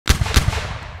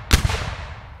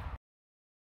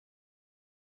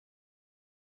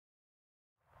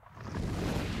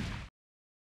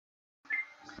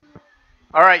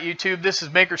All right, YouTube, this is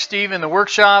Maker Steve in the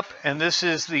workshop, and this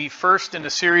is the first in a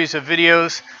series of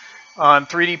videos on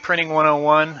 3D Printing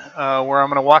 101, where I'm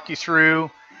going to walk you through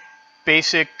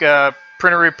basic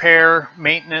printer repair,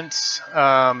 maintenance,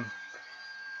 all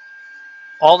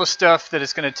the stuff that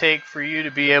it's going to take for you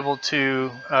to be able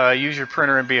to use your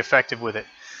printer and be effective with it.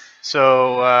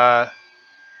 So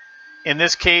in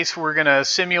this case, we're going to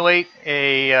simulate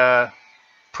a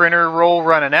printer roll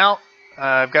running out.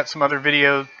 I've got some other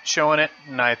video showing it,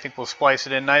 and I think we'll splice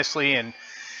it in nicely. And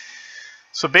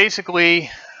so basically,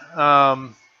 you got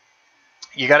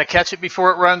to catch it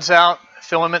before it runs out.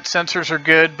 Filament sensors are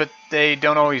good, but they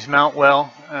don't always mount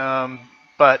well.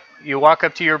 But you walk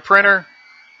up to your printer,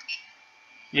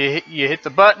 you hit the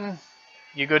button,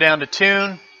 you go down to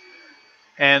tune,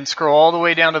 and scroll all the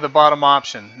way down to the bottom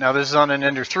option. Now this is on an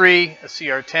Ender 3, a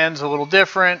CR10 is a little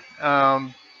different,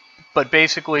 but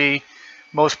basically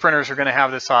most printers are going to have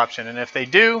this option, and if they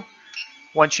do,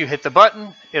 once you hit the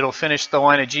button, it'll finish the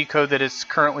line of G-code that it's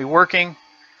currently working,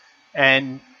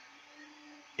 and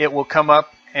it will come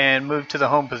up and move to the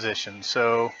home position.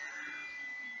 So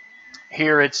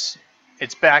here it's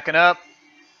backing up,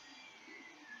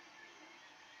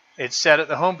 it's set at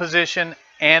the home position,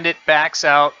 and it backs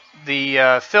out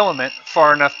the filament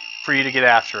far enough for you to get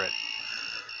after it.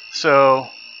 So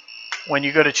when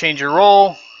you go to change your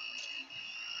roll,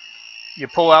 you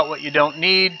pull out what you don't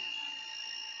need.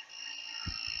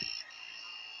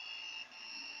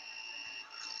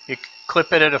 You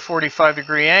clip it at a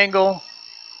 45-degree angle.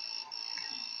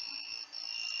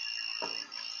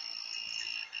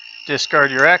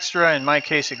 Discard your extra. In my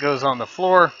case, it goes on the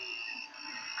floor.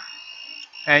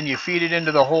 And you feed it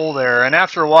into the hole there. And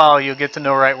after a while, you'll get to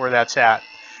know right where that's at.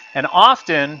 And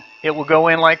often, it will go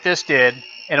in like this did,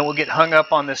 and it will get hung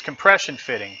up on this compression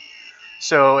fitting.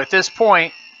 So at this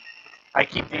point, I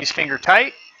keep these finger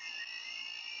tight,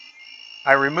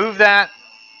 I remove that,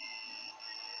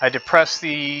 I depress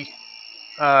the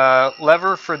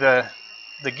lever for the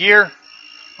gear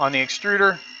on the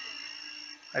extruder,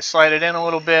 I slide it in a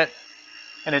little bit,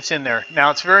 and it's in there.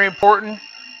 Now it's very important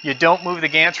you don't move the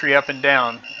gantry up and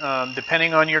down.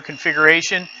 Depending on your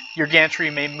configuration, your gantry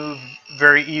may move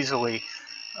very easily.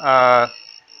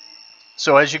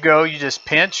 So as you go, you just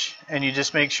pinch, and you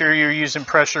just make sure you're using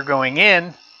pressure going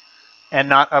in and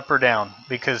not up or down,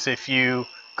 because if you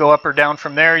go up or down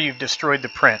from there, you've destroyed the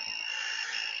print.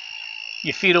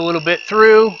 You feed a little bit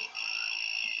through,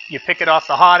 you pick it off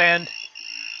the hot end,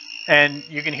 and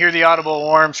you can hear the audible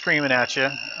alarm screaming at you.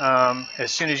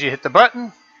 As soon as you hit the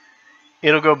button,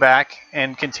 it'll go back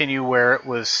and continue where it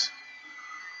was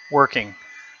working.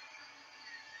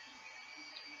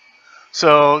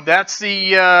 So that's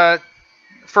the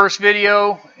first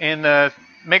video in the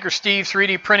Maker Steve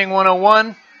 3D Printing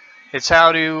 101. It's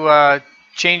how to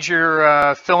change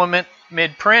your filament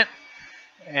mid-print,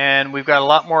 and we've got a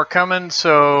lot more coming,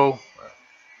 so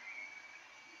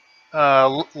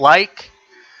like,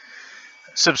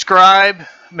 subscribe,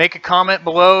 make a comment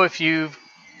below if you've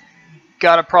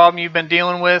got a problem you've been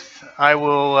dealing with. I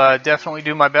will definitely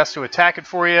do my best to attack it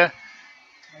for you,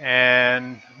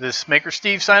 and this is Maker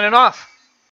Steve signing off.